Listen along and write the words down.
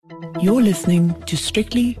You're listening to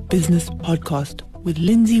Strictly Business Podcast with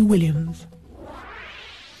Lindsay Williams.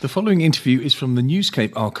 The following interview is from the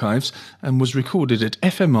Newscape archives and was recorded at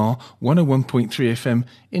FMR 101.3 FM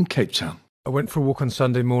in Cape Town. I went for a walk on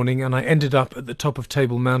Sunday morning and I ended up at the top of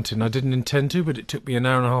Table Mountain. I didn't intend to, but it took me an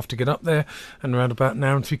hour and a half to get up there and around about an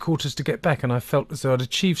hour and 3/4 to get back, and I felt as though I'd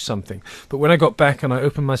achieved something. But when I got back and I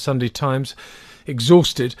opened my Sunday Times,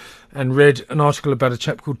 exhausted, and read an article about a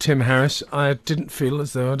chap called Tim Harris, I didn't feel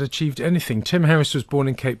as though I'd achieved anything. Tim Harris was born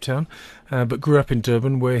in Cape Town, but grew up in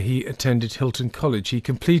Durban, where he attended Hilton College. He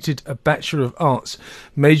completed a Bachelor of Arts,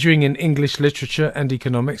 majoring in English Literature and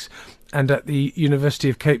Economics, and at the University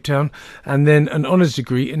of Cape Town, and then an honours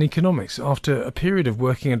degree in economics. After a period of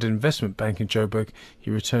working at an investment bank in Joburg,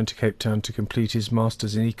 he returned to Cape Town to complete his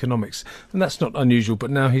Masters in Economics. And that's not unusual, but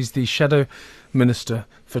now he's the Shadow Minister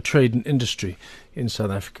for Trade and Industry in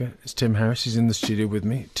South Africa. It's Tim Harris. He's in the studio with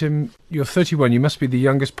me. Tim, you're 31. You must be the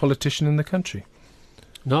youngest politician in the country.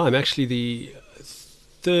 No, I'm actually the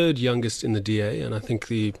third youngest in the DA, and I think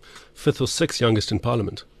the fifth or sixth youngest in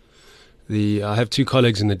Parliament. I have two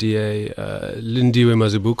colleagues in the DA, Lindiwe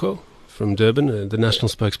Mazibuko from Durban, the national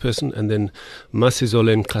spokesperson, and then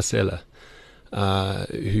Masizole Nkasela,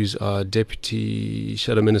 who's our Deputy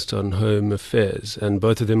Shadow Minister on Home Affairs, and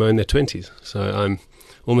both of them are in their 20s, so I'm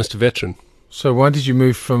almost a veteran. So why did you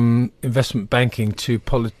move from investment banking to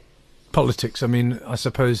politics? I mean, I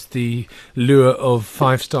suppose the lure of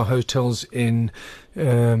five-star hotels in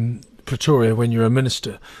Pretoria when you're a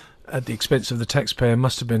minister at the expense of the taxpayer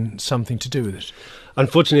must have been something to do with it.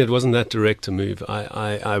 Unfortunately, it wasn't that direct a move.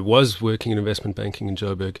 I was working in investment banking in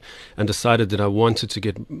Joburg and decided that I wanted to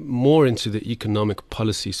get more into the economic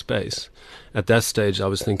policy space. At that stage, I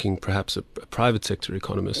was thinking perhaps a private sector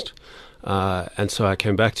economist. And so I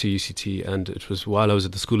came back to UCT, and it was while I was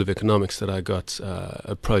at the School of Economics that I got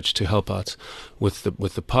approached to help out with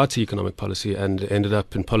the party economic policy, and ended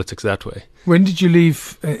up in politics that way. When did you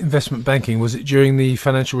leave investment banking? Was it during the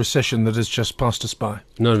financial recession that has just passed us by?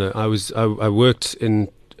 No.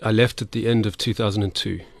 I left at the end of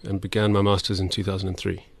 2002 and began my master's in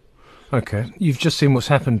 2003. Okay. You've just seen what's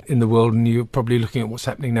happened in the world, and you're probably looking at what's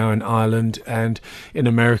happening now in Ireland and in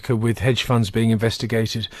America with hedge funds being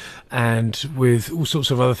investigated and with all sorts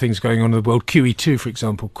of other things going on in the world. QE2, for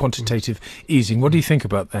example, quantitative easing. What do you think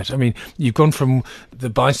about that? I mean, you've gone from the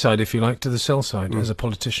buy side, if you like, to the sell side as a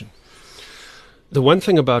politician. The one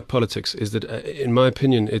thing about politics is that, in my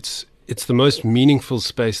opinion, it's the most meaningful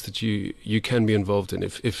space that you can be involved in.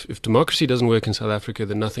 If democracy doesn't work in South Africa,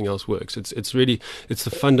 then nothing else works. It's the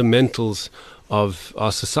fundamentals of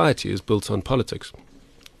our society is built on politics,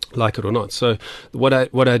 like it or not. So what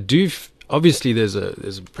I do, obviously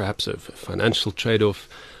there's perhaps a financial trade-off.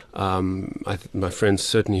 My friends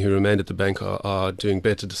certainly who remained at the bank are doing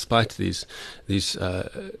better despite these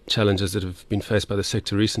challenges that have been faced by the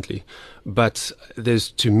sector recently. But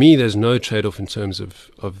to me there's no trade-off in terms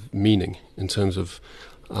of meaning, in terms of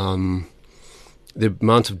the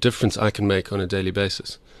amount of difference I can make on a daily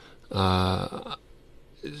basis.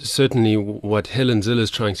 Certainly what Helen Zille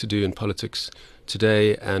is trying to do in politics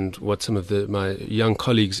today, and what some of my young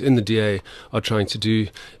colleagues in the DA are trying to do,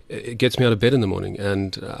 it gets me out of bed in the morning,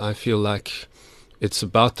 and I feel like it's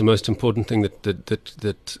about the most important thing that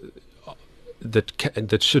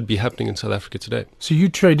should be happening in South Africa today. So you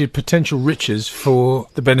traded potential riches for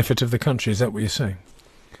the benefit of the country. Is that what you're saying?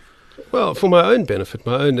 Well, for my own benefit,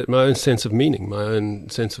 my own sense of meaning, my own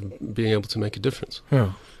sense of being able to make a difference.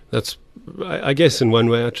 Yeah. That's, I guess, in one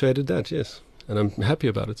way I traded that, yes, and I'm happy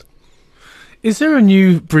about it. Is there a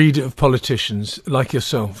new breed of politicians like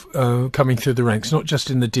yourself coming through the ranks, not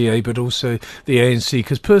just in the DA but also the ANC?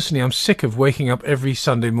 Because personally I'm sick of waking up every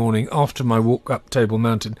Sunday morning after my walk up Table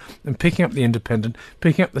Mountain and picking up the Independent,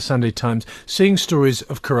 picking up the Sunday Times, seeing stories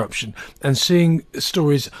of corruption and seeing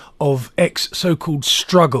stories of so-called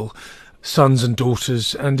struggle sons and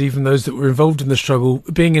daughters, and even those that were involved in the struggle,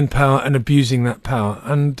 being in power and abusing that power.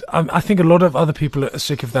 And I think a lot of other people are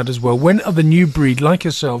sick of that as well. When are the new breed, like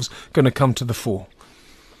yourselves, going to come to the fore?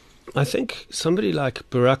 I think somebody like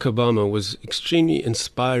Barack Obama was extremely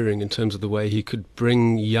inspiring in terms of the way he could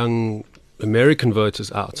bring young American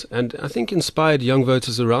voters out, and I think inspired young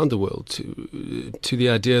voters around the world to the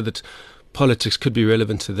idea that politics could be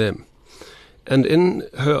relevant to them. And in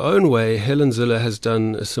her own way, Helen Zille has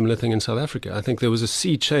done a similar thing in South Africa. I think there was a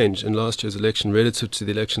sea change in last year's election relative to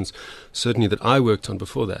the elections, certainly that I worked on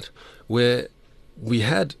before that, where we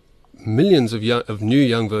had millions of new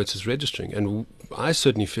young voters registering. And I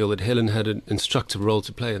certainly feel that Helen had an instructive role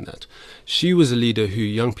to play in that. She was a leader who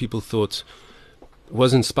young people thought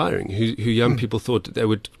was inspiring, who young people thought that they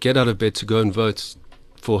would get out of bed to go and vote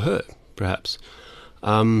for her, perhaps.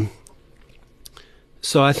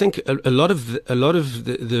 So I think a lot of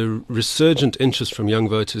the resurgent interest from young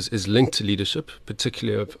voters is linked to leadership,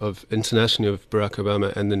 particularly of internationally of Barack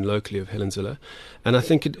Obama and then locally of Helen Zille. And I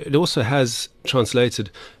think it also has translated,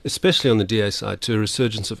 especially on the DA side, to a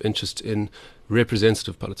resurgence of interest in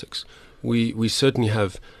representative politics. We certainly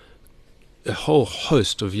have a whole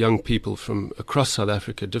host of young people from across South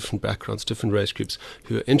Africa, different backgrounds, different race groups,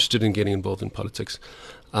 who are interested in getting involved in politics.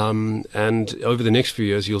 And over the next few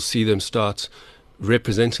years, you'll see them start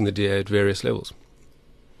representing the DA at various levels.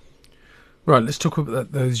 Right, let's talk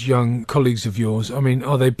about those young colleagues of yours. I mean,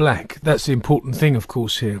 are they black? That's the important thing, of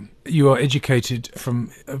course, here. You are educated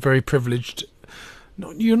from a very privileged...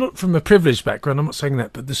 You're not from a privileged background, I'm not saying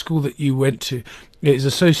that, but the school that you went to is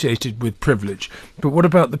associated with privilege. But what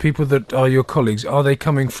about the people that are your colleagues? Are they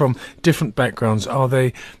coming from different backgrounds? Are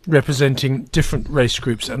they representing different race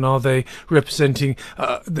groups? And are they representing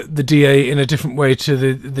the DA in a different way to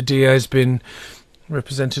the DA has been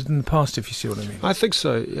represented in the past, if you see what I mean? I think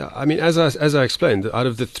so, yeah. I mean, as I explained, out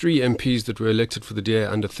of the 3 MPs that were elected for the DA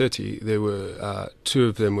under 30, there were 2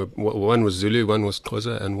 of them, one was Zulu, one was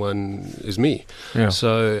Xhosa, and one is me. Yeah.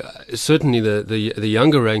 So certainly the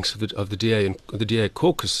younger ranks of the DA and the DA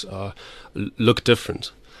caucus look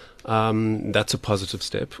different. That's a positive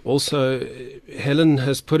step. Also, Helen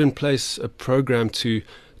has put in place a program to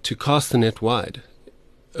cast the net wide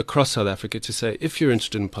across South Africa to say, if you're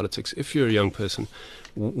interested in politics, if you're a young person,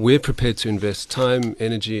 we're prepared to invest time,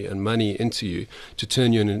 energy and money into you to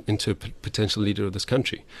turn you into a potential leader of this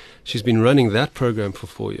country. She's been running that program for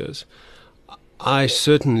 4 years. I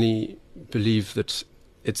certainly believe that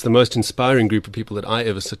it's the most inspiring group of people that I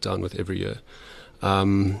ever sit down with every year. I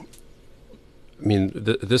mean,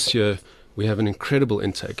 this year we have an incredible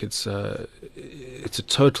intake. It's a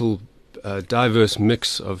total diverse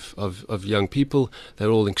mix of young people.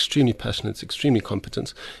 They're all extremely passionate, extremely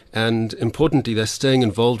competent, and importantly, they're staying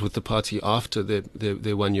involved with the party after their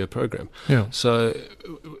 1-year program. Yeah. So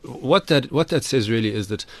what that says really is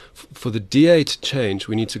that for the DA to change,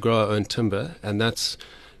 we need to grow our own timber, and that's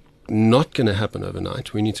not going to happen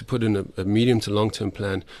overnight. We need to put in a medium to long-term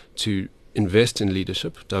plan to invest in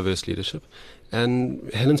leadership, diverse leadership.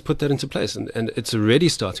 And Helen's put that into place, and it's already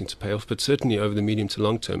starting to pay off, but certainly over the medium to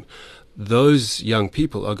long term, those young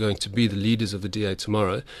people are going to be the leaders of the DA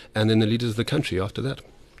tomorrow, and then the leaders of the country after that.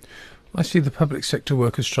 I see the public sector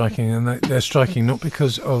workers striking, and they're striking not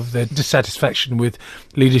because of their dissatisfaction with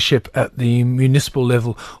leadership at the municipal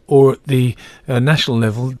level or at the national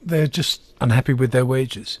level. They're just unhappy with their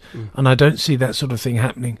wages. And I don't see that sort of thing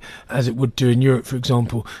happening as it would do in Europe, for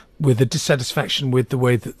example, with a dissatisfaction with the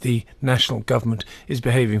way that the national government is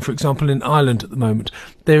behaving. For example, in Ireland at the moment,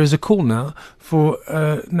 there is a call now for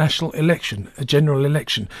a national election, a general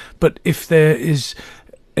election. But if there is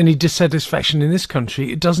any dissatisfaction in this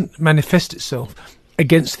country, it doesn't manifest itself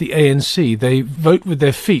against the ANC. They vote with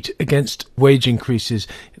their feet against wage increases.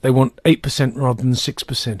 They want 8% rather than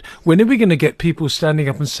 6%. When are we going to get people standing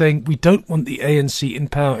up and saying, we don't want the ANC in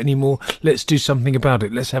power anymore, let's do something about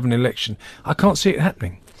it, let's have an election? I can't see it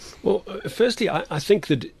happening. Well, firstly, I think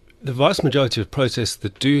that the vast majority of protests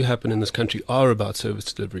that do happen in this country are about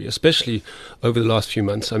service delivery, especially over the last few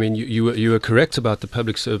months. I mean, you were correct about the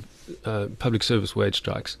public service wage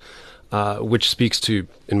strikes, which speaks to,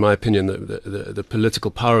 in my opinion, the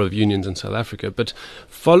political power of unions in South Africa. But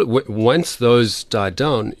once those died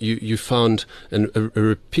down, you found a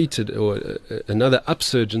repeated or another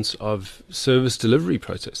upsurgence of service delivery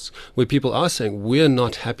protests, where people are saying, we're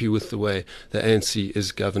not happy with the way the ANC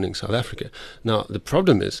is governing South Africa. Now, the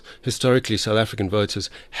problem is, historically, South African voters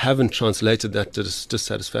haven't translated that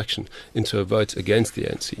dissatisfaction into a vote against the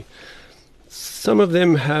ANC. Some of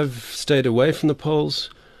them have stayed away from the polls,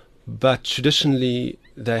 but traditionally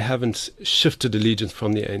they haven't shifted allegiance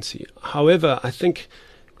from the ANC. However, I think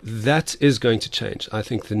that is going to change. I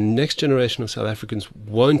think the next generation of South Africans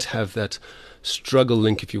won't have that struggle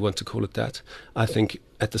link, if you want to call it that. I think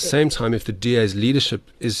at the same time, if the DA's leadership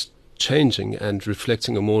is changing and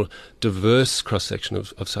reflecting a more diverse cross-section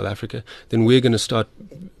of South Africa, then we're going to start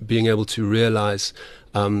being able to realize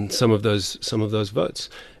some of those votes.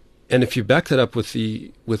 And if you back that up with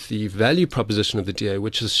the value proposition of the DA,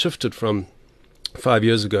 which has shifted from 5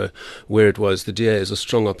 years ago, where it was the DA is a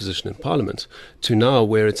strong opposition in Parliament, to now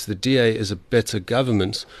where it's the DA is a better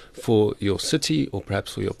government for your city or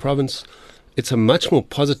perhaps for your province, it's a much more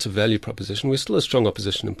positive value proposition. We're still a strong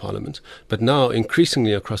opposition in Parliament, but now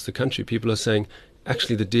increasingly across the country, people are saying,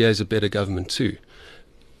 actually, the DA is a better government too.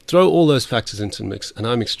 throw all those factors into the mix, and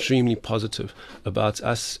I'm extremely positive about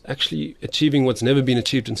us actually achieving what's never been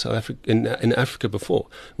achieved in South Africa, in Africa before,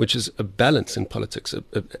 which is a balance in politics,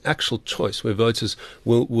 an actual choice where voters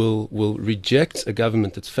will reject a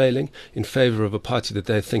government that's failing in favour of a party that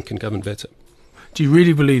they think can govern better. Do you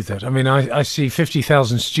really believe that? I mean, I see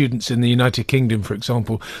 50,000 students in the United Kingdom, for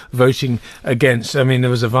example, voting against. I mean, there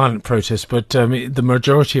was a violent protest, but the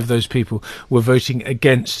majority of those people were voting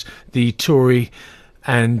against the Tory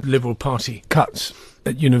and Liberal Party cuts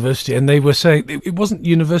at university, and they were saying it wasn't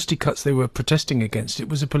university cuts they were protesting against, it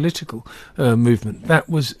was a political movement. That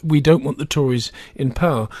was, we don't want the Tories in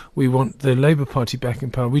power, we want the Labour Party back in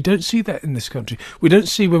power. We don't see that in this country. We don't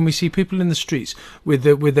see, when we see people in the streets with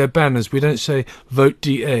their banners, we don't say vote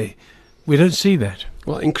DA. We don't see that.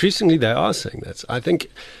 Well, increasingly they are saying that. I think,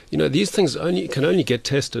 these things can only get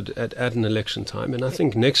tested at an election time, and I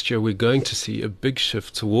think next year we're going to see a big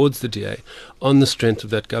shift towards the DA on the strength of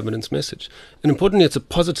that governance message. And importantly, it's a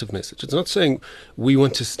positive message. It's not saying we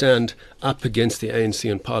want to stand up against the ANC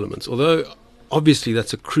in Parliament, although obviously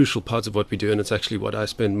that's a crucial part of what we do, and it's actually what I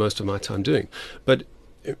spend most of my time doing. But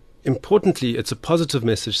importantly, it's a positive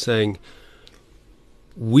message saying,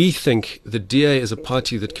 we think the DA is a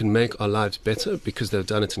party that can make our lives better because they've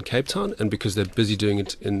done it in Cape Town and because they're busy doing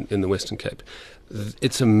it in the Western Cape.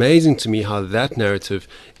 It's amazing to me how that narrative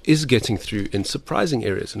is getting through in surprising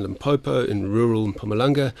areas, in Limpopo, in rural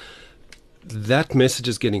Mpumalanga. That message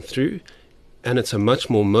is getting through, and it's a much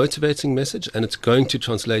more motivating message, and it's going to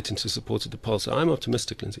translate into support at the polls. So I'm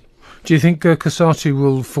optimistic, Lindsay. Do you think COSATU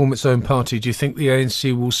will form its own party? Do you think the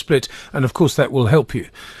ANC will split? And of course that will help you.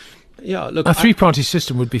 Yeah, look, a three-party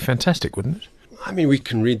system would be fantastic, wouldn't it? I mean, we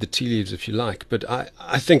can read the tea leaves if you like, but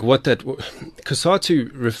I think what that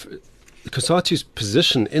COSATU's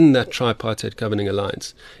position in that tripartite governing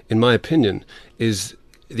alliance, in my opinion, is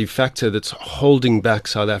the factor that's holding back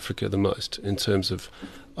South Africa the most in terms of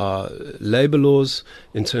labour laws,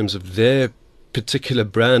 in terms of their particular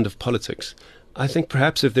brand of politics. I think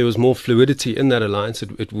perhaps if there was more fluidity in that alliance,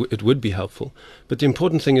 it would be helpful. But the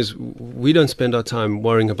important thing is we don't spend our time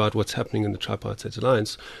worrying about what's happening in the tripartite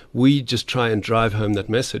alliance. We just try and drive home that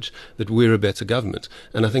message that we're a better government.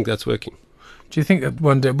 And I think that's working. Do you think that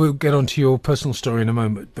one day, we'll get on to your personal story in a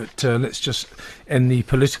moment, but let's just end the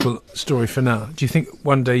political story for now. Do you think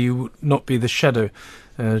one day you will not be the shadow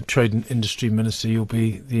trade and industry minister, you'll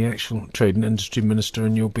be the actual trade and industry minister,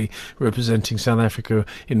 and you'll be representing South Africa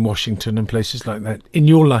in Washington and places like that in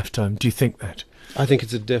your lifetime? Do you think that? I think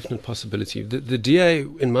it's a definite possibility. The DA,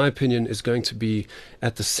 in my opinion, is going to be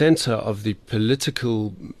at the centre of the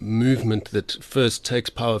political movement that first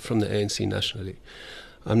takes power from the ANC nationally.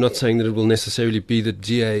 I'm not saying that it will necessarily be the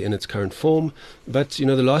DA in its current form, but the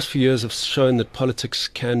last few years have shown that politics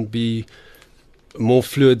can be more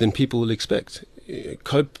fluid than people will expect.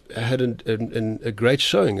 COPE had a great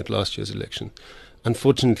showing at last year's election.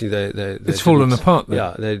 Unfortunately, it's fallen apart. Though.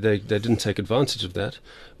 Yeah, they didn't take advantage of that,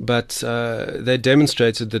 but they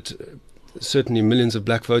demonstrated that certainly millions of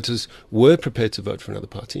black voters were prepared to vote for another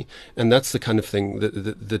party, and that's the kind of thing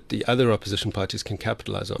that the other opposition parties can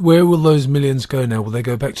capitalise on. Where will those millions go now? Will they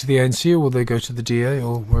go back to the ANC, or will they go to the DA,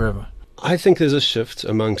 or wherever? I think there's a shift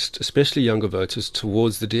amongst especially younger voters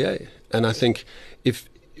towards the DA, and I think if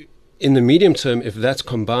in the medium term, if that's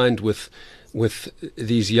combined with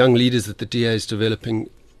these young leaders that the DA is developing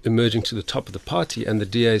emerging to the top of the party, and the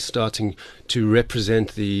DA is starting to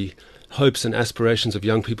represent the hopes and aspirations of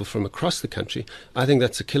young people from across the country, I think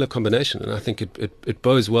that's a killer combination, and I think it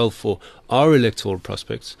bodes well for our electoral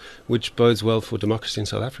prospects, which bodes well for democracy in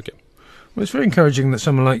South Africa. Well, it's very encouraging that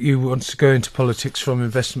someone like you wants to go into politics from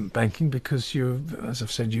investment banking, because you, as I've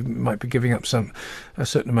said, you might be giving up a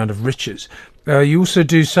certain amount of riches. You also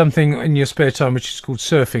do something in your spare time which is called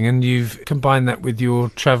surfing, and you've combined that with your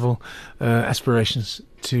travel aspirations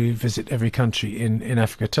to visit every country in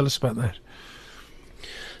Africa. Tell us about that.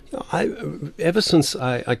 Ever since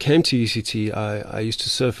I came to UCT, I used to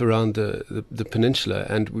surf around the peninsula,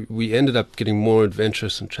 and we ended up getting more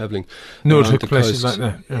adventurous and travelling Nordic places like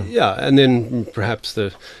that. Yeah, and then perhaps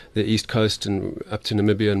the east coast and up to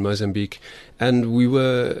Namibia and Mozambique. And we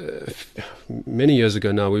were, many years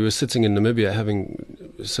ago now, we were sitting in Namibia having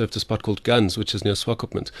surfed a spot called Guns, which is near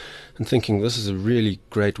Swakopmund, and thinking, this is a really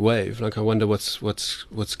great wave. Like, I wonder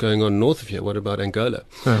what's going on north of here. What about Angola?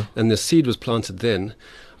 Yeah. And the seed was planted then.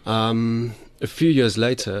 A few years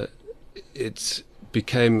later, it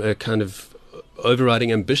became a kind of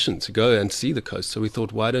overriding ambition to go and see the coast. So we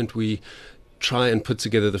thought, why don't we try and put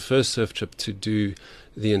together the first surf trip to do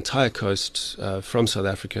the entire coast from South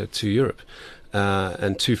Africa to Europe.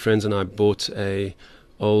 And two friends and I bought a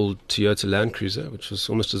old Toyota Land Cruiser, which was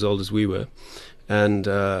almost as old as we were. and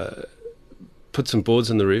put some boards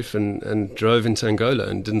on the roof and drove into Angola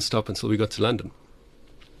and didn't stop until we got to London.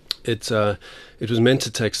 It was meant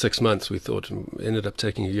to take 6 months, we thought, and ended up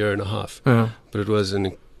taking a year and a half. Yeah. But it was an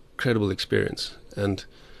incredible experience. And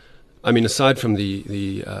I mean, aside from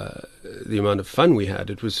the amount of fun we had,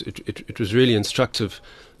 it was really instructive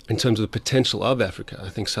in terms of the potential of Africa. I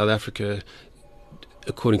think South Africa,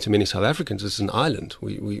 according to many South Africans, is an island.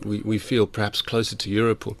 We feel perhaps closer to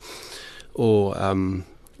Europe, or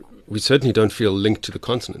we certainly don't feel linked to the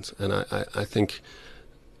continent. And I think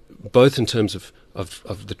both in terms of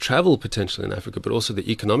the travel potential in Africa, but also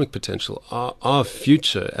the economic potential, our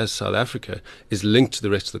future as South Africa is linked to the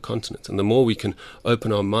rest of the continent. And the more we can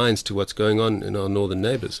open our minds to what's going on in our northern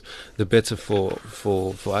neighbours, the better for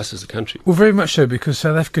us as a country. Well, very much so, because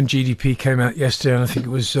South African GDP came out yesterday, and I think it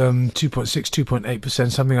was 2.6,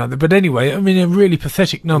 2.8%, something like that. But anyway, I mean, a really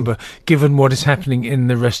pathetic number given what is happening in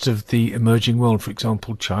the rest of the emerging world. For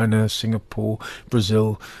example, China, Singapore,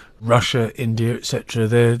 Brazil, Russia, India, etc.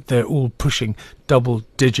 They're all pushing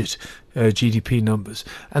double-digit GDP numbers,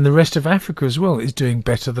 and the rest of Africa as well is doing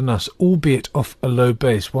better than us, albeit off a low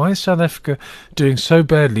base. Why is South Africa doing so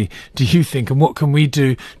badly, do you think, and what can we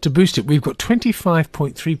do to boost it? We've got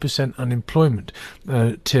 25.3% unemployment,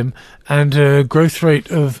 Tim, and a growth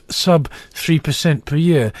rate of sub 3% per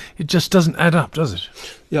year. It just doesn't add up, does it?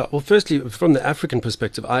 Yeah, well, firstly, from the African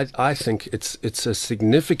perspective, I think it's a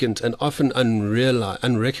significant and often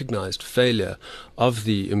unrecognized failure of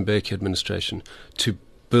the Mbeki administration to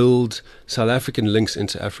build South African links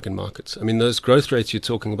into African markets. I mean, those growth rates you're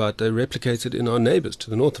talking about, they're replicated in our neighbours to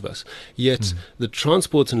the north of us. Yet the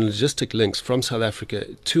transport and logistic links from South Africa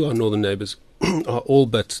to our northern neighbours are all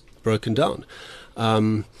but broken down.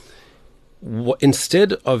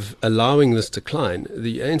 Instead of allowing this decline,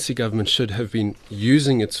 the ANC government should have been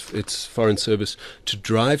using its foreign service to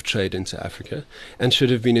drive trade into Africa, and should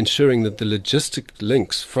have been ensuring that the logistic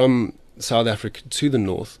links from South Africa to the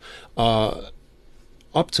north are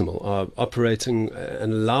optimal, are operating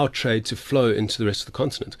and allow trade to flow into the rest of the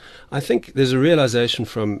continent. I think there's a realization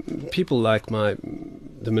from people like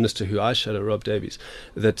the minister who I shadow, Rob Davies,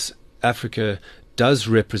 that Africa does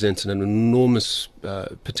represent an enormous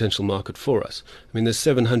potential market for us. I mean, there's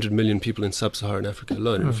 700 million people in sub-Saharan Africa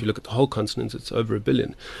alone, and if you look at the whole continent, it's over 1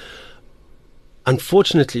 billion.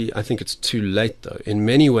 Unfortunately, I think it's too late, though. In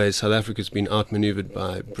many ways, South Africa's been outmaneuvered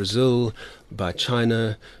by Brazil, by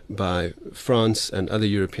China, by France, and other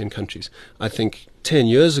European countries. I think 10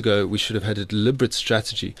 years ago, we should have had a deliberate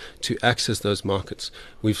strategy to access those markets.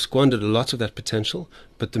 We've squandered a lot of that potential,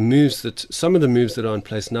 but some of the moves that are in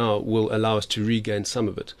place now will allow us to regain some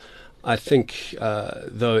of it. I think,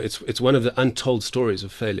 though, it's one of the untold stories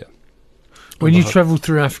of failure. When you travelled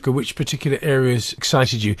through Africa, which particular areas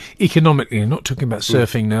excited you economically? I'm not talking about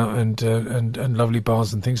surfing now and lovely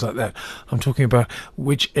bars and things like that. I'm talking about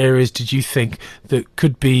which areas did you think that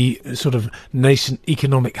could be sort of nascent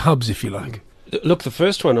economic hubs, if you like? Look, the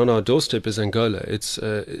first one on our doorstep is Angola. It's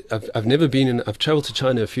I've never been I've travelled to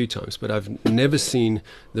China a few times, but I've never seen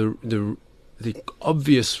the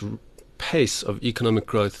obvious pace of economic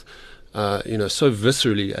growth, so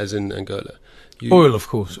viscerally as in Angola. Oil, of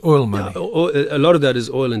course, oil money. A lot of that is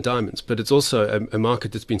oil and diamonds, but it's also a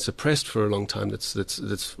market that's been suppressed for a long time.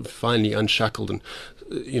 That's finally unshackled and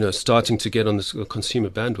starting to get on this consumer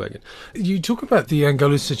bandwagon. You talk about the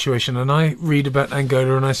Angola situation, and I read about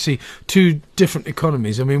Angola and I see two different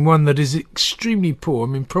economies. I mean, one that is extremely poor. I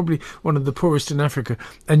mean, probably one of the poorest in Africa,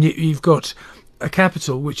 and you've got a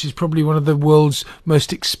capital which is probably one of the world's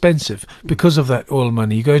most expensive because of that oil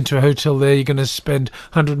money. You go into a hotel there, you're going to spend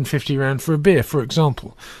 150 rand for a beer, for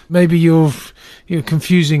example. Maybe you're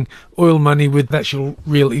confusing oil money with actual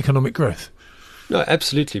real economic growth. No,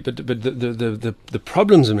 absolutely, but the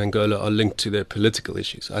problems in Angola are linked to their political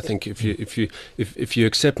issues. I think if you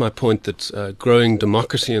accept my point that growing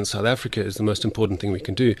democracy in South Africa is the most important thing we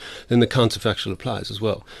can do, then the counterfactual applies as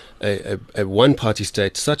well. A one-party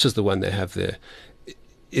state such as the one they have there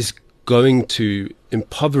is going to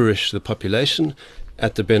impoverish the population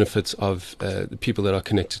at the benefits of the people that are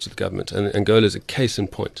connected to the government, and Angola is a case in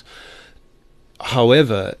point.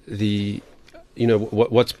 However,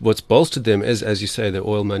 what's bolstered them is, as you say, the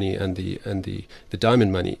oil money and the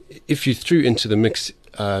diamond money. If you threw into the mix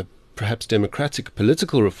perhaps democratic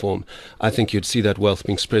political reform, I think you'd see that wealth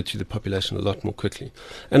being spread through the population a lot more quickly.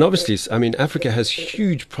 And obviously, I mean, Africa has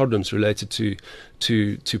huge problems related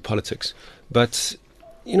to politics, but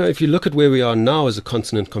if you look at where we are now as a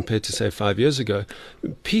continent compared to, say, 5 years ago,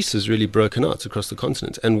 peace has really broken out across the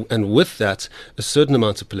continent. And with that, a certain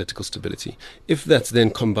amount of political stability. If that's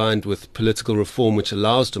then combined with political reform, which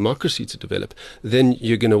allows democracy to develop, then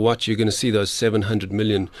you're going to see those 700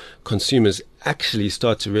 million consumers actually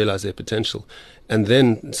start to realize their potential. And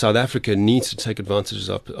then South Africa needs to take advantage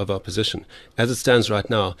of our position. As it stands right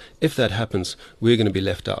now, if that happens, we're going to be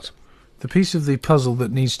left out. The piece of the puzzle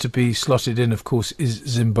that needs to be slotted in, of course, is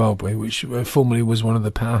Zimbabwe, which formerly was one of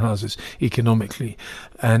the powerhouses economically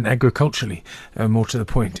and agriculturally, more to the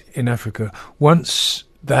point, in Africa. Once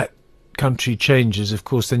that country changes, of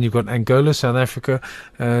course, then you've got Angola, South Africa,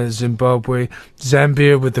 Zimbabwe,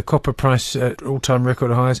 Zambia with the copper price at all-time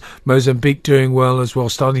record highs, Mozambique doing well as well,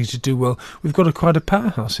 starting to do well. We've got quite a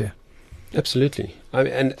powerhouse here. Absolutely.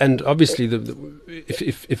 And obviously,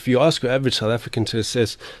 if you ask your average South African to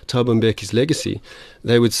assess Thabo Mbeki's legacy,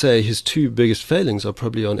 they would say his two biggest failings are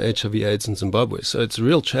probably on HIV/AIDS in Zimbabwe. So it's a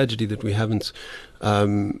real tragedy that we haven't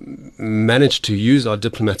managed to use our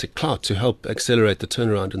diplomatic clout to help accelerate the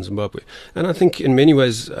turnaround in Zimbabwe. And I think in many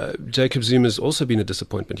ways, Jacob Zuma's also been a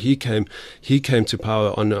disappointment. He came to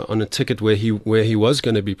power on a ticket where he was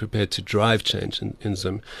going to be prepared to drive change in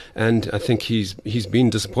Zim, and I think he's been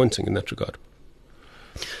disappointing in that regard.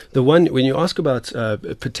 When you ask about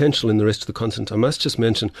potential in the rest of the continent, I must just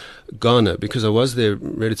mention Ghana, because I was there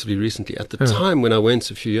relatively recently. At the time when I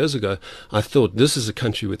went a few years ago, I thought this is a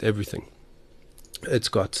country with everything. It's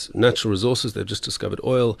got natural resources. They've just discovered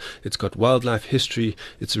oil. It's got wildlife, history.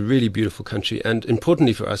 It's a really beautiful country. And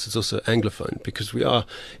importantly for us, it's also Anglophone, because we are,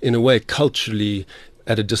 in a way, culturally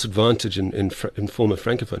at a disadvantage in former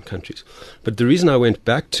Francophone countries. But the reason I went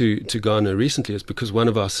back to Ghana recently is because one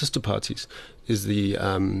of our sister parties is the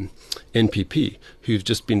NPP, who've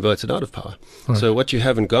just been voted out of power. Right. So what you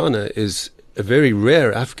have in Ghana is a very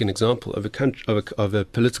rare African example of a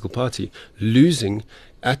political party losing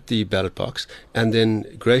at the ballot box and then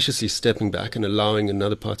graciously stepping back and allowing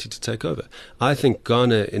another party to take over. I think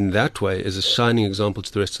Ghana in that way is a shining example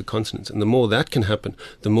to the rest of the continent, and the more that can happen,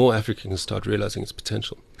 the more Africa can start realizing its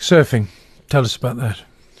potential. Surfing, tell us about that.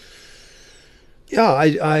 Yeah,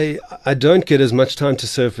 I don't get as much time to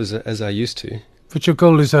surf as I used to. But your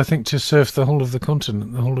goal is, I think, to surf the whole of the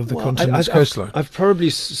continent, the whole of the continent's coastline. I've probably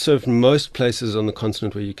surfed most places on the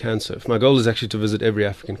continent where you can surf. My goal is actually to visit every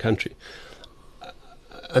African country.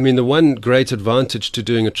 I mean, the one great advantage to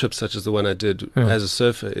doing a trip such as the one I did as a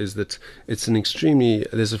surfer is that there's an extremely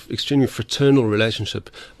fraternal relationship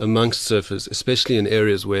amongst surfers, especially in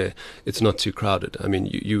areas where it's not too crowded. I mean,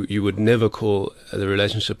 you would never call the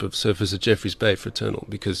relationship of surfers at Jeffreys Bay fraternal,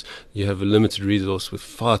 because you have a limited resource with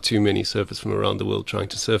far too many surfers from around the world trying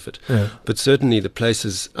to surf it. Yeah. But certainly the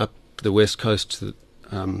places up the west coast to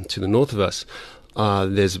the north of us,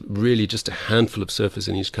 there's really just a handful of surfers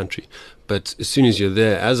in each country. But as soon as you're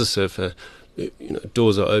there as a surfer,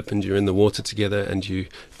 doors are opened, you're in the water together, and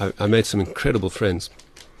I made some incredible friends.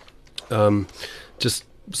 Just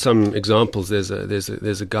some examples. There's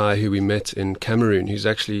a guy who we met in Cameroon who's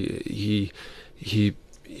actually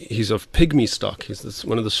he's of pygmy stock. He's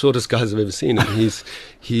one of the shortest guys I've ever seen. And we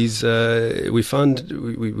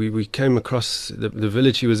came across the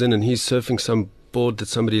village he was in, and he's surfing some board that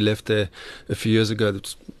somebody left there a few years ago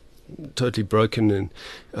that's totally broken in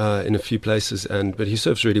a few places, but he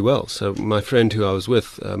surfs really well. So my friend who I was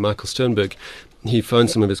with, Michael Sternberg, he phoned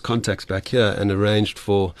some of his contacts back here and arranged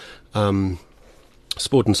for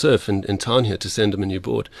Sport and Surf in town here to send him a new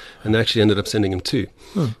board, and they actually ended up sending him two.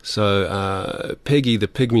 So Peggy, the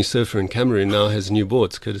pygmy surfer in Cameroon, now has new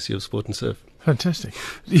boards courtesy of Sport and Surf. Fantastic.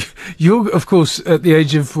 You're, of course, at the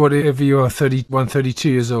age of whatever you are, 31, 32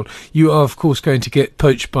 years old, you are, of course, going to get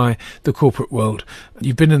poached by the corporate world.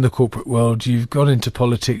 You've been in the corporate world, you've gone into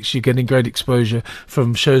politics, you're getting great exposure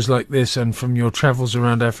from shows like this and from your travels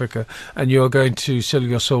around Africa, and you're going to sell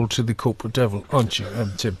your soul to the corporate devil, aren't you,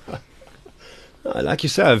 Tim? Like you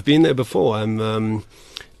say, I've been there before. I'm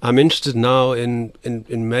interested now in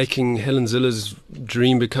making Helen Zille's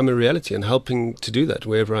dream become a reality and helping to do that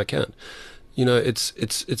wherever I can.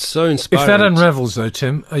 It's so inspiring. If that unravels, though,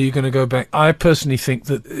 Tim, are you going to go back? I personally think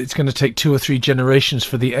that it's going to take 2 or 3 generations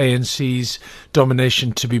for the ANC's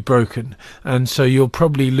domination to be broken, and so you'll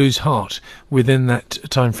probably lose heart within that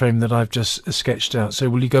time frame that I've just sketched out. So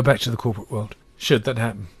will you go back to the corporate world, should that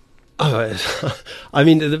happen? I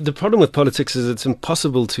mean, the problem with politics is it's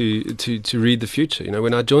impossible to read the future.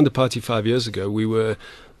 When I joined the party 5 years ago, we were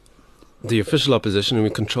the official opposition and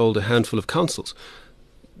we controlled a handful of councils.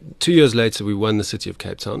 2 years later, we won the city of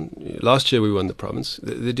Cape Town. Last year, we won the province.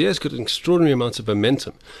 The DA has got an extraordinary amount of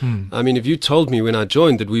momentum. I mean, if you told me when I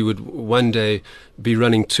joined that we would one day be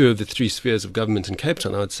running 2 of the 3 spheres of government in Cape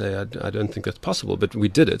Town, I would say I don't think that's possible, but we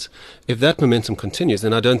did it. If that momentum continues,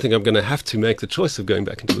 then I don't think I'm going to have to make the choice of going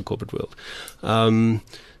back into the corporate world.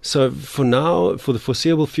 So for now, for the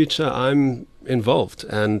foreseeable future, I'm involved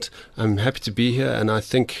and I'm happy to be here, and I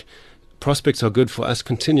think prospects are good for us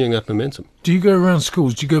continuing that momentum. Do you go around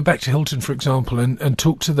schools? Do you go back to Hilton, for example, and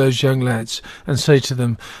talk to those young lads and say to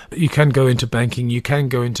them, you can go into banking, you can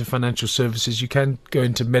go into financial services, you can go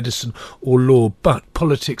into medicine or law, but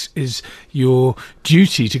politics is your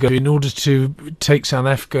duty to go in order to take South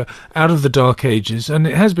Africa out of the dark ages. And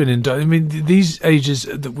it has been I mean, these ages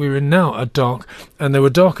that we're in now are dark, and they were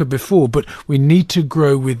darker before, but we need to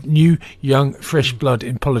grow with new, young, fresh blood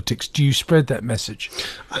in politics. Do you spread that message?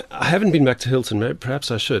 I haven't been back to Hilton. Maybe, perhaps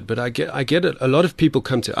I should, but I get it. A lot of people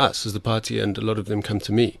come to us as the party, and a lot of them come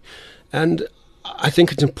to me. And I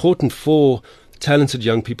think it's important for talented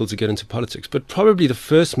young people to get into politics. But probably the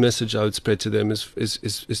first message I would spread to them is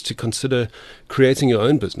to consider creating your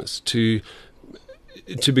own business, to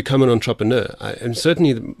become an entrepreneur. And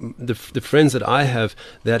certainly the friends that I have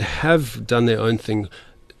that have done their own thing,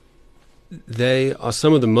 they are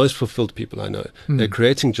some of the most fulfilled people I know. They're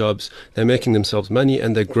creating jobs, they're making themselves money,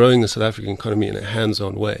 and they're growing the South African economy in a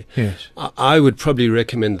hands-on way. Yes. I would probably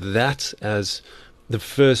recommend that as the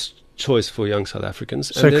first choice for young South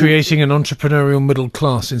Africans. So creating an entrepreneurial middle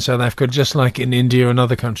class in South Africa, just like in India and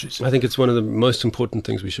other countries. I think it's one of the most important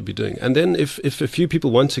things we should be doing. And then if a few people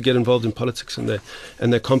want to get involved in politics and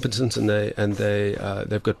they're competent and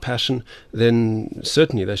they've got passion, then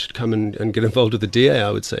certainly they should come and get involved with the DA, I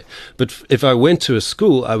would say. But if I went to a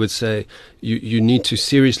school, I would say you need to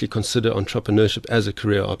seriously consider entrepreneurship as a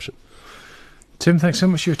career option. Tim, thanks so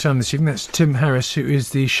much for your time this evening. That's Tim Harris, who is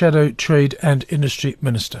the Shadow Trade and Industry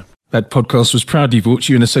Minister. That podcast was proudly brought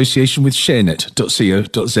to you in association with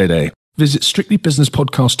sharenet.co.za. Visit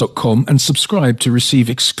strictlybusinesspodcast.com and subscribe to receive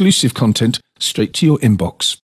exclusive content straight to your inbox.